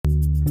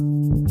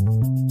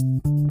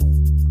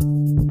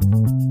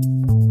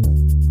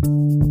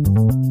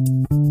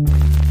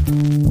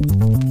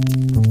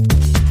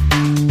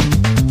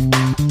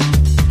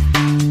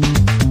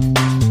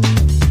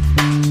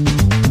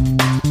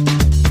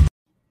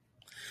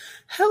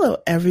Hello,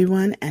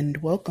 everyone,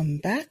 and welcome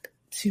back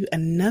to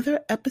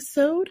another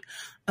episode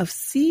of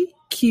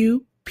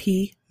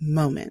CQP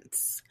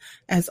Moments.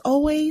 As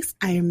always,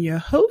 I am your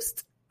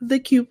host, the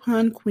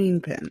Coupon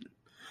Queen Pin.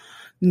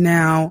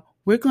 Now,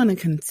 we're going to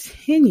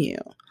continue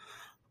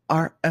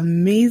our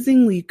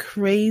amazingly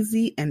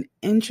crazy and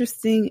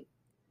interesting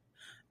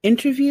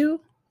interview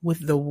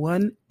with the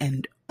one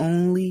and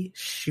only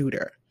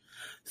Shooter.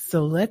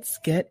 So let's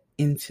get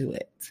into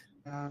it.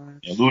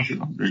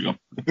 Illusion. There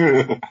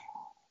you go.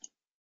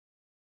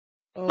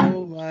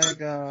 Oh my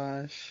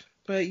gosh.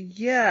 But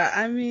yeah,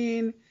 I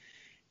mean,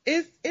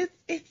 it's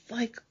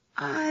like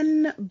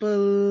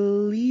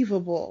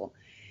unbelievable.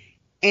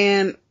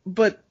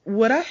 But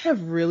what I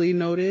have really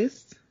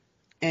noticed,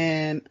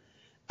 and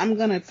I'm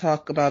going to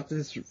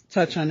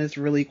touch on this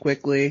really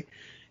quickly,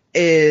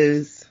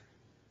 is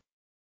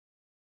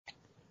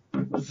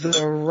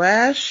the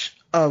rash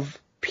of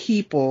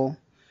people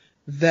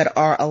that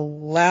are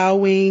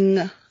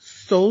allowing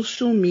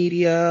social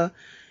media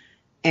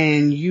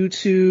and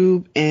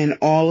YouTube and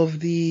all of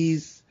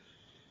these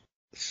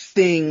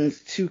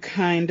things to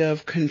kind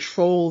of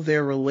control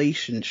their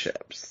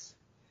relationships.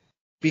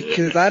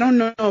 Because I don't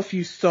know if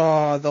you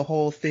saw the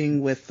whole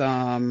thing with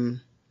the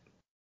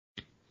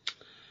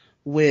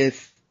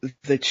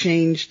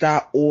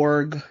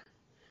change.org,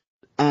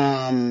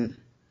 the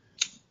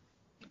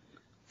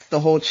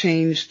whole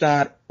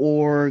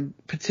change.org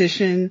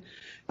petition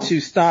to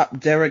stop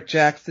Derek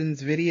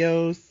Jackson's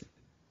videos.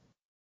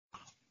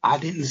 I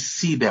didn't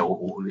see that.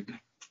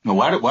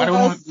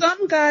 Why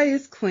some guy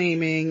is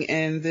claiming,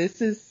 and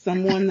this is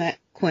someone that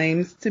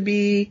claims to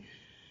be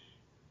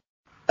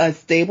a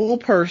stable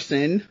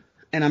person,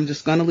 and I'm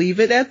just going to leave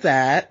it at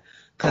that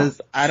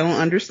because I don't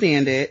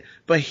understand it,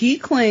 but he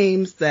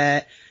claims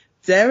that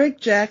Derek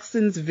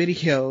Jackson's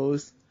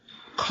videos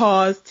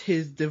caused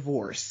his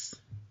divorce.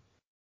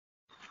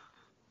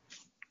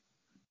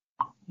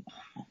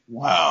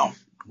 Wow.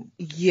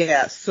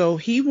 Yeah, so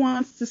he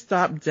wants to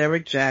stop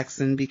Derek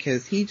Jackson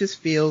because he just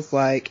feels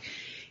like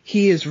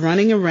he is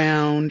running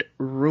around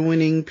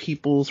ruining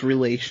people's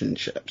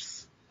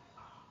relationships.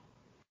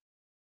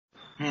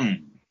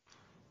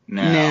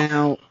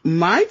 Now,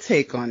 my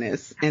take on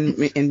this, and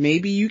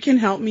maybe you can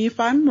help me if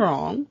I'm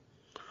wrong,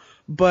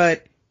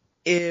 but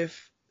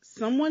if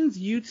someone's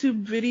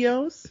YouTube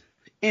videos,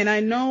 and I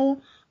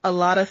know a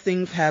lot of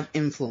things have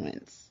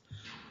influence,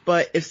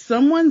 but if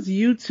someone's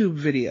YouTube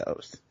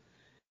videos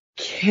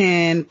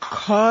can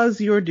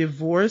cause your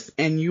divorce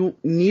and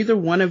neither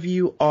one of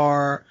you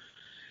are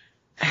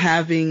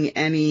having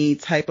any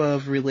type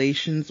of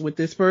relations with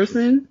this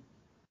person,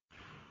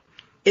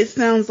 it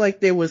sounds like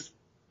there was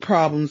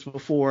problems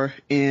before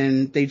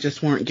and they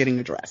just weren't getting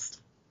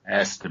addressed.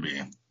 Has to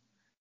be.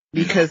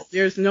 Because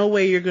there's no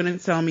way you're going to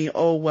tell me,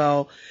 oh,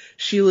 well,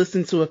 she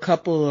listened to a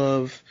couple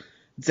of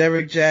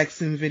Derek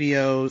Jackson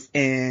videos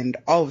and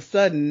all of a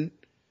sudden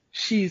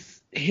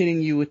she's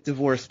hitting you with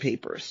divorce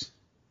papers.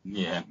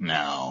 Yeah,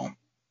 no,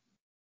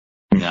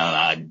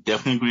 I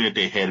definitely agree that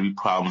there had to be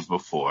problems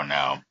before.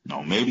 Now,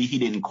 no, maybe he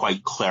didn't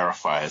quite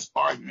clarify his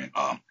argument.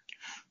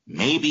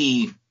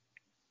 Maybe,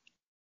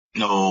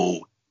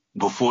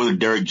 before the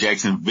Derek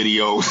Jackson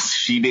videos,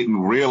 she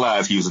didn't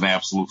realize he was an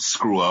absolute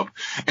screw up,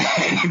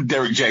 and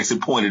Derek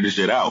Jackson pointed this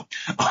shit out.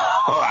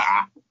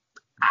 I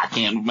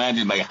can't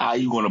imagine, how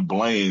you going to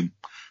blame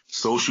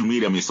social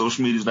media. I mean,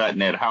 social media's not in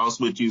that house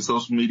with you.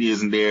 Social media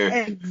isn't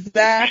there.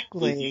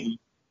 Exactly.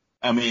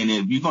 I mean,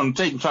 if you're going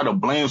to try to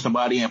blame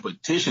somebody and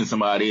petition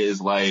somebody,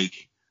 it's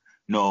like,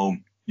 you're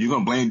going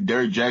to blame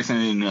Derek Jackson,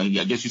 and I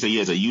guess you say he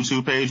has a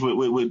YouTube page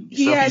with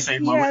he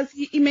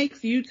makes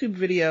YouTube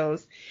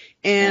videos,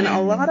 and a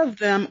lot of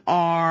them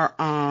are,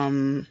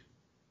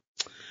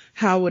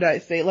 how would I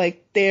say,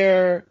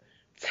 they're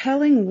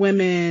telling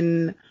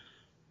women,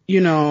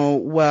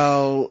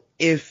 well,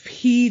 if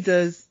he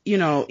does,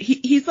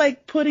 he's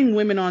putting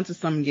women onto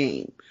some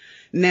game.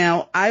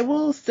 Now, I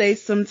will say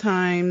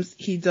sometimes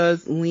he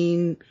does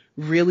lean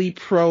really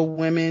pro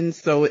women,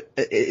 so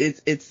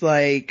it's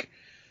like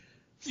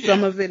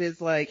some of it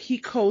is he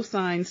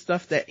co-signs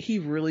stuff that he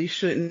really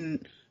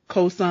shouldn't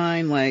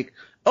co-sign,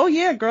 oh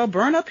yeah, girl,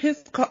 burn up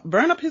his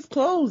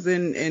clothes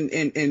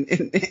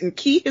and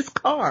key his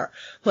car.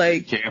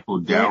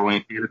 Careful, Daryl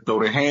ain't here to throw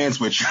their hands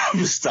with you.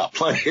 Just stop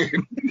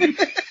playing.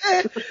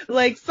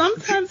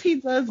 Sometimes he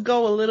does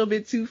go a little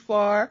bit too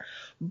far,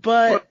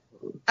 but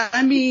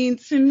I mean,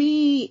 to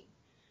me,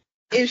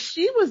 if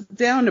she was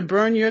down to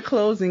burn your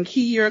clothes and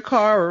key your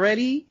car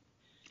already,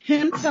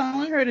 him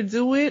telling her to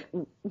do it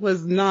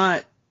was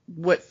not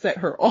what set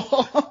her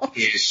off.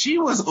 Yeah, she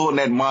was on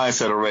that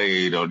mindset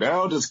already, though.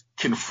 Daryl just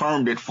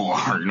confirmed it for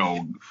her.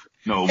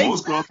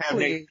 Most girls have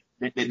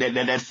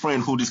that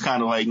friend who just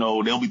kind of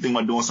they'll be thinking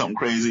about doing something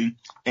crazy,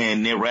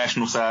 and their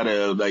rational side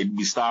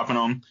be stopping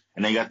them,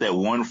 and they got that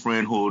one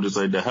friend who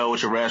just the hell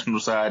with your rational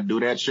side,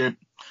 do that shit.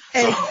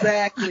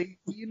 Exactly.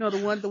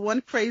 The one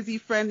crazy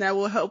friend that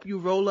will help you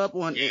roll up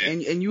on,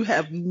 and you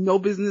have no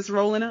business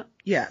rolling up.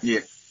 Yes.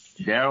 Yeah.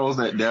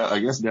 I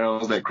guess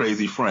Daryl's that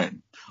crazy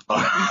friend.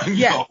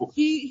 Yeah.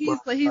 He's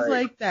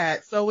like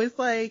that. So it's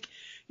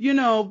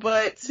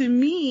But to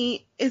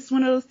me, it's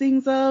one of those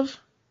things of,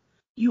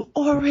 you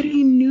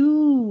already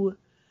knew.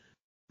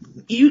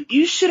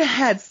 You should have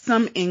had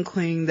some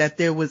inkling that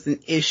there was an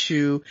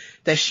issue,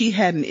 that she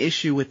had an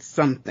issue with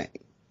something.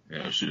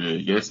 Yeah,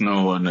 she gets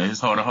no, in his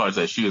heart of hearts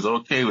that she was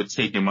okay with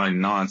taking my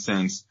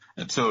nonsense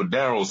until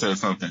Daryl said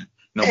something.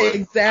 No, but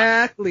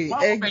exactly.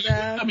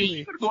 I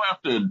mean, you're gonna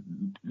have to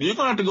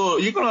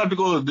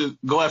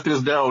go after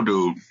this Daryl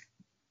dude.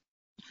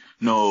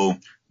 No,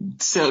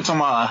 talking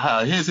about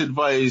how his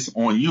advice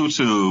on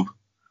YouTube,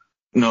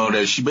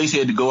 that she basically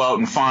had to go out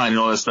and find and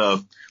all that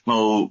stuff,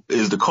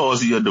 is the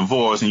cause of your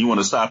divorce, and you want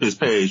to stop his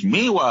page.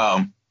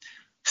 Meanwhile,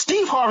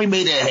 Steve Harvey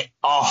made a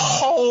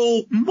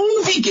whole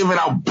movie giving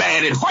out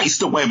bad advice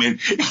to women.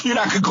 You're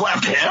not gonna go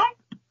after him?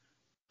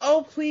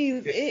 Oh,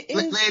 please.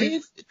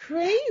 It's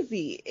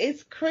crazy.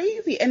 It's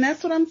crazy. And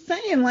that's what I'm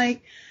saying.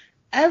 Like,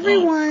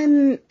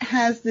 everyone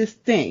has this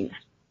thing.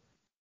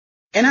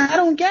 And I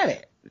don't get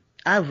it.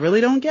 I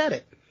really don't get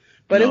it.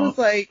 But it was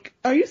like,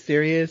 are you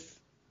serious?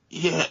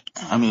 Yeah.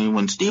 I mean,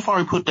 when Steve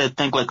Harvey put that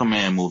Think Like a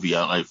Man movie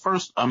out, like,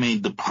 first, I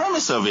mean, the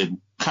premise of it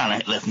kind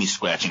of left me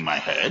scratching my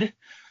head.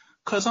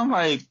 'Cause I'm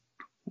like,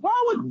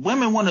 why would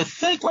women want to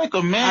think like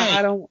a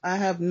man? I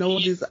have no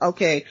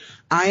okay,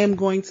 I am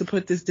going to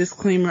put this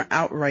disclaimer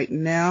out right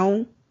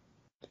now.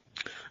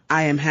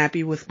 I am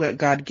happy with what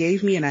God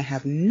gave me, and I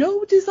have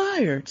no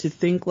desire to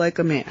think like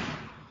a man.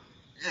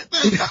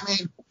 I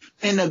mean,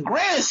 in the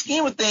grand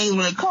scheme of things,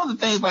 when it comes to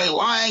things like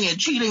lying and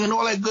cheating and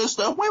all that good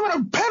stuff, women are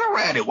better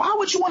at it. Why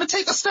would you want to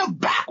take a step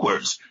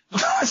backwards?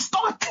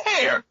 Start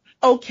there.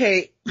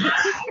 Okay.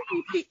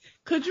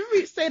 Could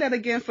you say that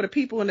again for the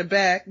people in the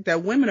back,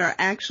 that women are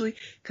actually,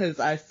 because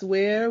I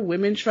swear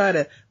women try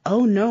to,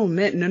 oh no,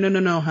 men,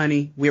 no,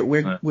 honey,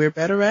 we're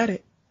better at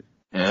it.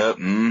 Yeah,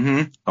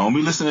 Don't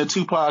be listening to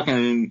Tupac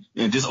and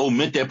just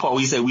omit that part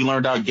where he said we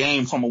learned our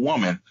game from a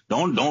woman.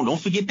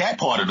 Don't forget that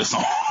part of the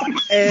song.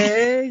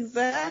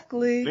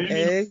 Exactly.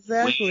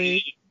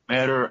 Way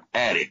better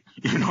at it,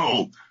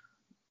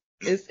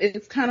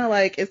 It's kind of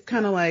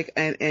like,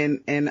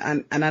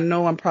 and I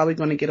know I'm probably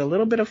going to get a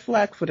little bit of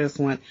flack for this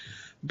one,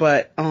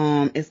 but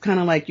it's kind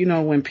of like,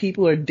 when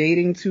people are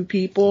dating two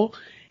people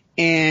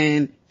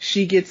and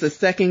she gets a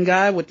second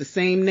guy with the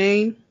same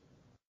name,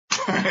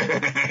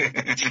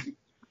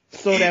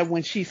 so that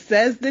when she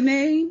says the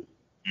name,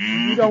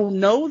 you don't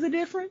know the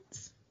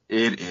difference.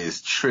 It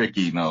is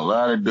tricky. A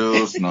lot of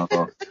dudes.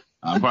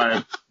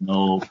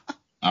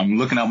 I'm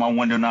looking out my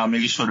window now,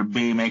 making sure the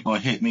beam ain't gonna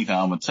hit me. 'Cause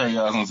I'm gonna tell you,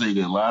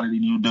 a lot of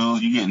you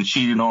dudes, you getting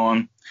cheated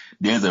on.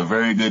 There's a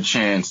very good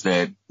chance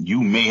that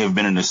you may have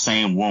been in the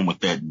same room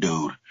with that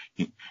dude.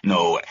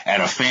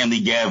 At a family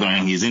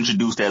gathering, he's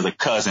introduced as a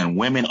cousin.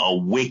 Women are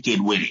wicked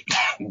with it.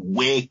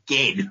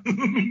 Wicked.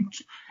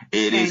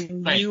 It is.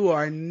 And you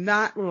are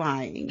not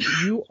lying.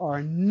 You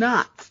are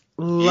not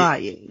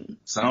lying.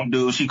 Some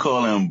dude, she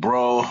call him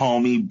bro,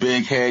 homie,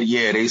 big head.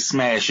 Yeah, they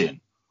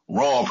smashing.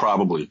 Raw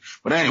probably.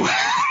 But anyway.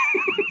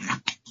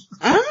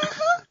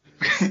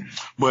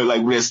 But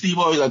like with Steve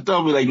Harvey,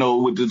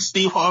 with the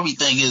Steve Harvey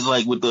thing is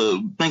like with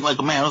the Think Like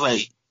a Man, I was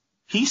like,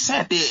 he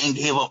sat there and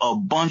gave a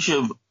bunch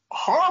of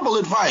horrible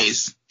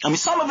advice. I mean,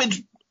 some of it,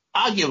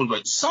 I give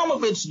it, some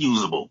of it's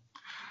usable.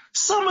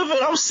 Some of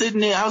it, I'm sitting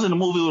there, I was in a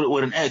movie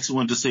with an ex who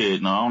went to see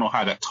it. Now, I don't know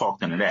how I got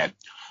talked into that.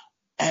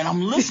 And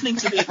I'm listening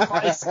to the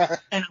advice, and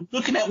I'm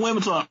looking at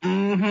women going,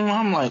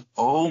 I'm like,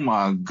 oh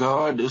my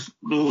God, this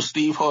little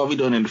Steve Harvey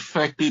done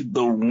infected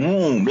the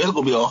room. There's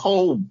going to be a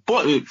whole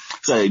bunch.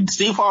 It's like,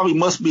 Steve Harvey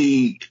must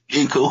be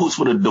in cahoots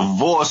with a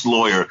divorce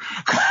lawyer,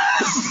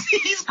 because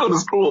he's going to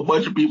screw a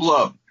bunch of people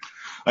up.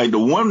 Like, the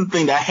one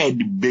thing that I had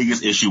the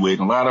biggest issue with,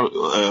 and a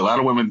lot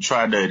of women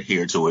tried to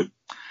adhere to it,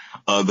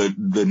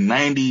 the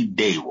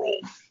 90-day rule.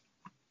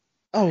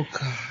 Oh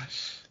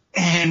gosh.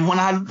 And when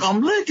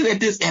I'm looking at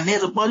this, and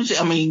there's a bunch of,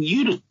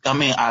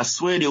 I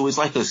swear there was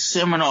like a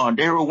seminar.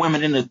 There were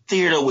women in the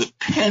theater with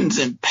pens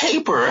and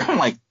paper. I'm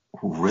like,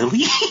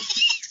 really?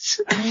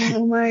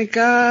 Oh my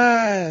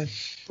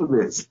gosh.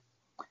 This.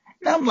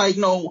 And I'm like,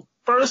 no,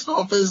 first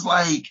off, it's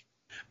like.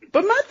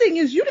 But my thing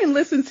is, you didn't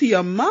listen to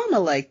your mama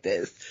like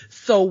this.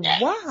 So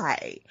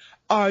why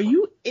are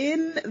you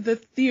in the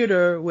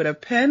theater with a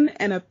pen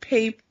and a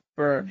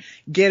paper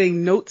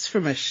getting notes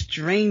from a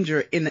stranger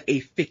in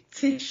a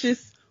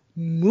fictitious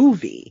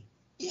movie?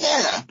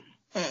 Yeah.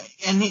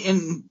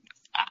 And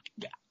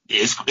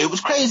it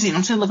was crazy. And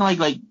I'm sitting looking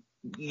like,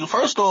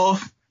 first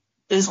off,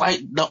 it's like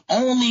the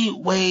only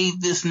way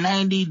this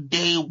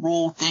 90-day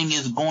rule thing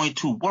is going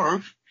to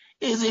work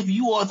is if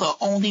you are the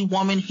only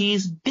woman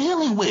he's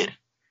dealing with.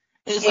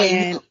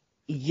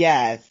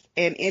 Yes.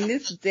 And in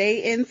this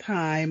day and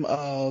time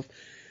of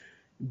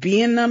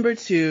being number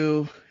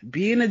two,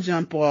 being a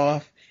jump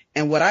off,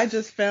 and what I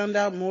just found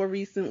out more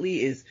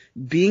recently is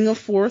being a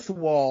fourth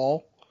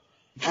wall.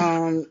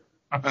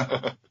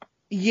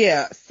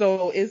 Yeah,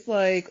 so it's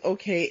like,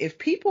 okay, if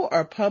people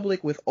are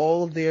public with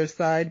all of their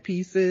side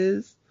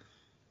pieces,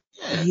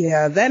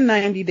 yeah, that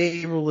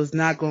 90-day rule is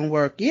not going to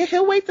work. Yeah,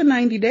 he'll wait the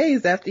 90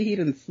 days after he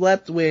done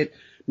slept with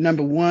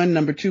number one,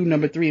 number two,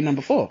 number three, and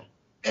number four.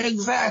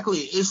 Exactly.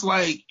 It's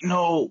like,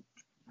 that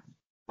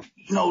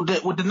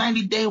with the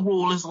 90-day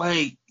rule, it's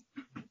like,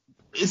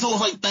 it's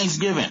almost like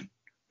Thanksgiving.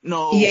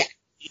 Yeah.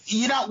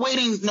 You're not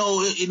waiting.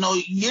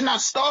 You're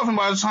not starving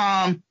by the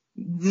time,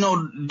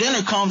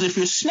 dinner comes if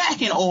you're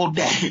snacking all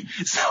day.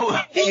 So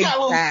he got a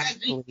little snack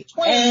in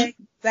between.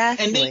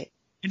 Exactly.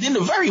 And then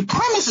the very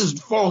premise is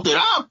faulted.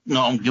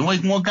 I'm giving away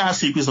more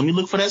gossip because let me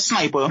look for that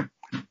sniper.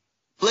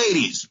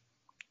 Ladies,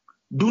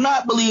 do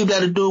not believe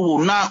that a dude will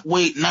not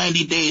wait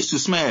 90 days to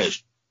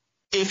smash.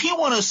 If you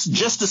want us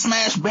just to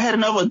smash bad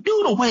enough, a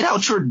dude will wait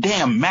out your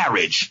damn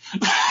marriage.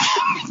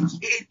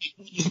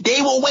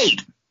 They will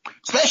wait.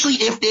 Especially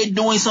if they're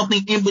doing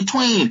something in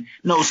between.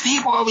 No,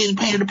 Steve Harvey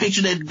painted a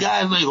picture that the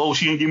guy's like, oh,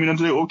 she didn't give me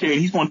nothing today. Okay,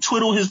 and he's going to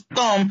twiddle his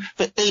thumb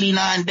for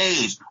 89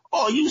 days.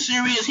 Oh, are you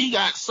serious? He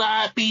got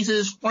side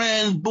pieces,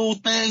 friends, boo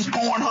things,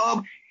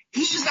 Pornhub.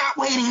 He's just not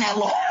waiting that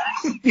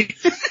long.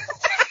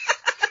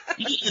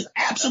 He is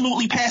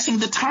absolutely passing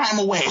the time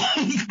away.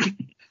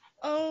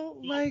 Oh,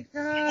 my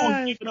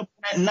God. Even up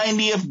on that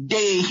 90th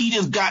day, he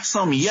just got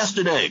some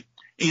yesterday.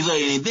 He's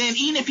like, and then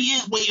even if he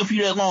is waiting for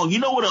you that long, you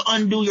know what to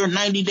undo your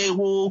 90-day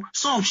rule?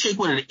 Some chick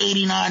with an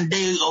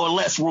 89-day or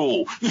less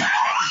rule.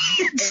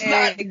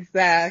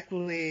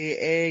 Exactly.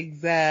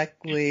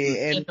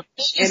 And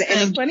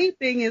the funny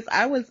thing is,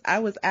 I was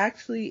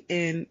actually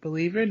in,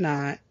 believe it or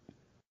not,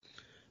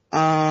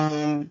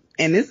 and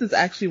this is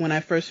actually when I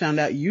first found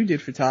out you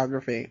did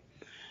photography.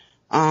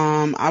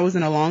 I was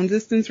in a long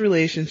distance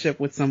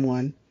relationship with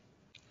someone.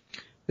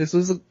 This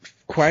was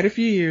quite a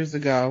few years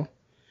ago.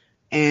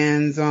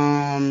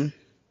 And,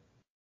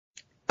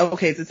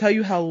 okay, to tell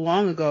you how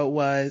long ago it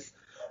was,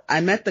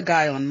 I met the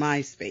guy on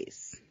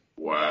MySpace.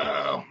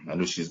 Wow. I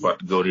knew she was about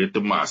to go to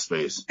the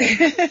MySpace.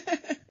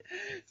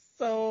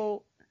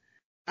 So,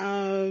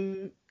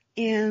 and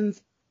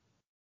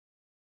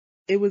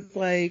it was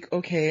like,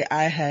 okay,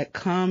 I had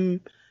come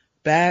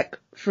back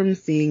from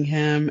seeing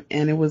him,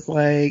 and it was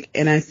like,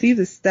 and I see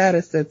the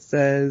status that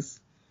says,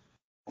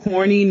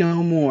 horny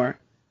no more.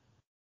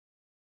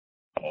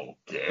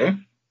 Okay.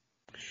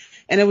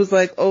 And it was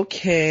like,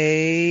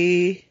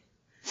 okay,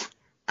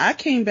 I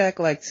came back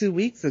like 2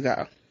 weeks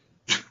ago.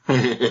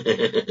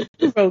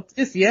 You wrote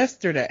this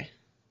yesterday.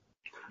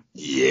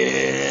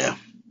 Yeah.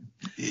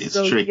 It's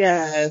so tricky.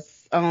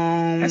 Yes.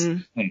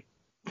 I'm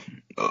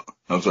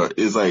sorry.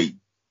 It's like,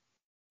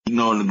 in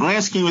the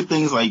grand scheme of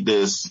things like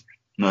this,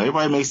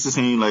 everybody makes it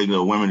seem like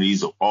women are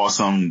these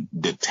awesome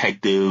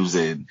detectives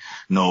and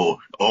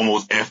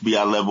almost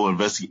FBI level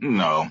investigators.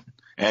 No.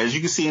 As you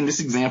can see in this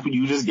example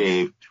you just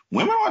gave,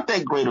 women aren't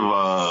that great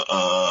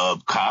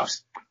of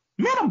cops.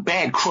 Men are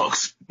bad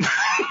crooks.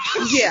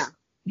 Yeah,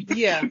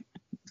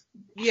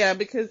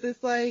 because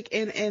it's like,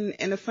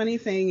 and the funny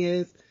thing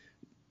is,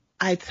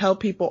 I tell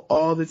people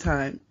all the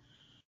time,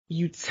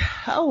 you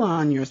tell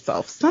on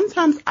yourself.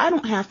 Sometimes I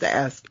don't have to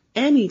ask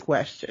any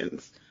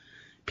questions.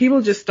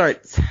 People just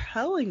start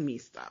telling me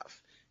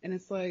stuff. And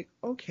it's like,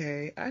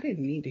 okay, I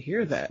didn't need to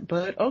hear that,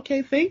 but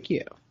okay, thank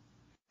you.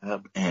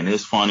 And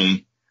it's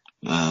funny,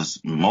 because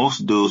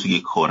most dudes who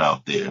get caught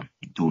out there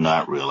do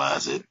not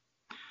realize it.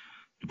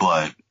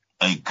 But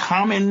a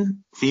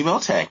common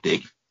female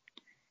tactic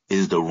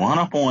is to run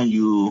up on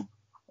you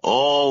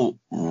all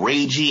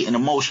ragey and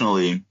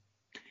emotionally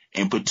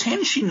and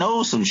pretend she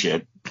knows some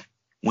shit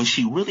when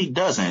she really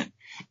doesn't.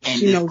 And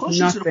she knows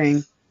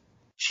nothing.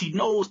 She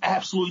knows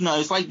absolutely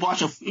nothing. It's like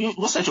watching,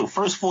 what's that show,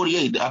 First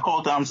 48? I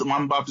call it I'm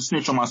about to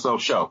snitch on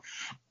myself show.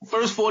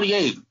 First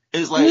 48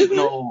 is like,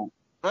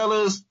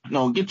 fellas,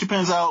 get your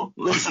pens out,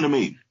 listen to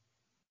me.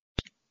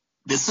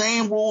 The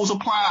same rules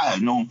apply.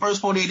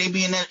 First 48, they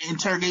be in that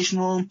interrogation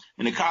room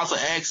and the cops are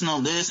asking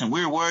them this and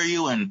where were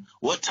you and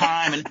what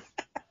time. And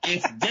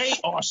if they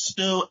are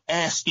still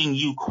asking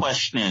you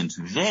questions,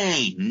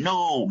 they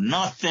know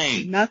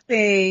nothing.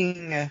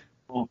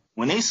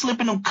 When they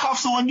slipping them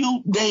cuffs on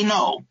you, they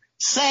know.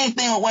 Same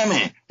thing with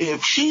women.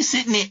 If she's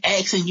sitting there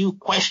asking you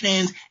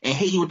questions and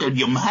hit you with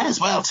you might as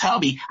well tell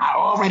me, I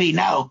already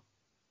know.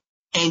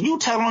 And you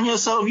tell on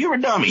yourself, you're a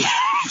dummy.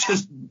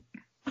 Just,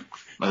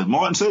 as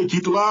Martin said,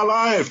 keep the lie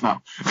alive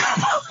now.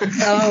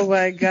 Oh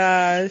my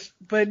gosh.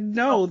 But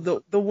no,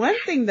 the one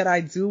thing that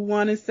I do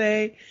want to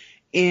say,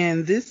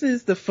 and this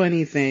is the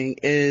funny thing,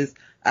 is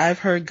I've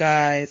heard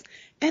guys,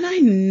 and I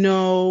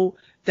know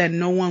that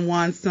no one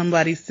wants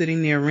somebody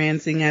sitting there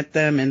ranting at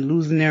them and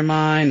losing their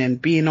mind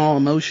and being all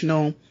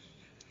emotional.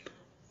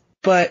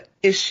 But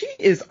if she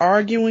is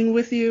arguing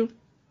with you,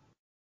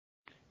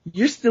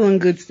 you're still in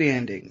good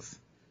standings.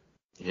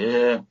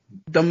 Yeah.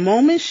 The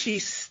moment she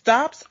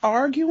stops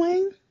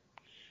arguing,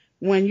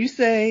 when you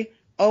say,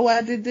 oh,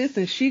 I did this,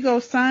 and she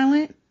goes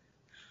silent,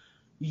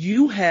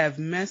 you have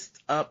messed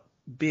up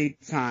big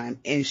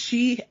time. And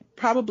she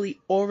probably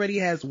already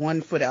has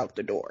one foot out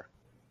the door.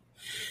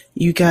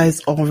 You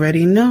guys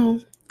already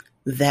know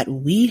that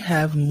we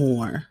have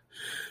more.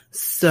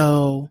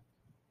 So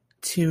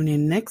tune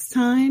in next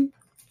time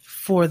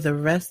for the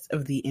rest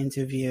of the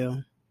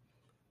interview.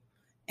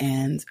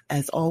 And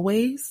as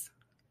always,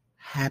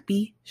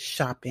 happy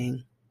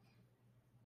shopping.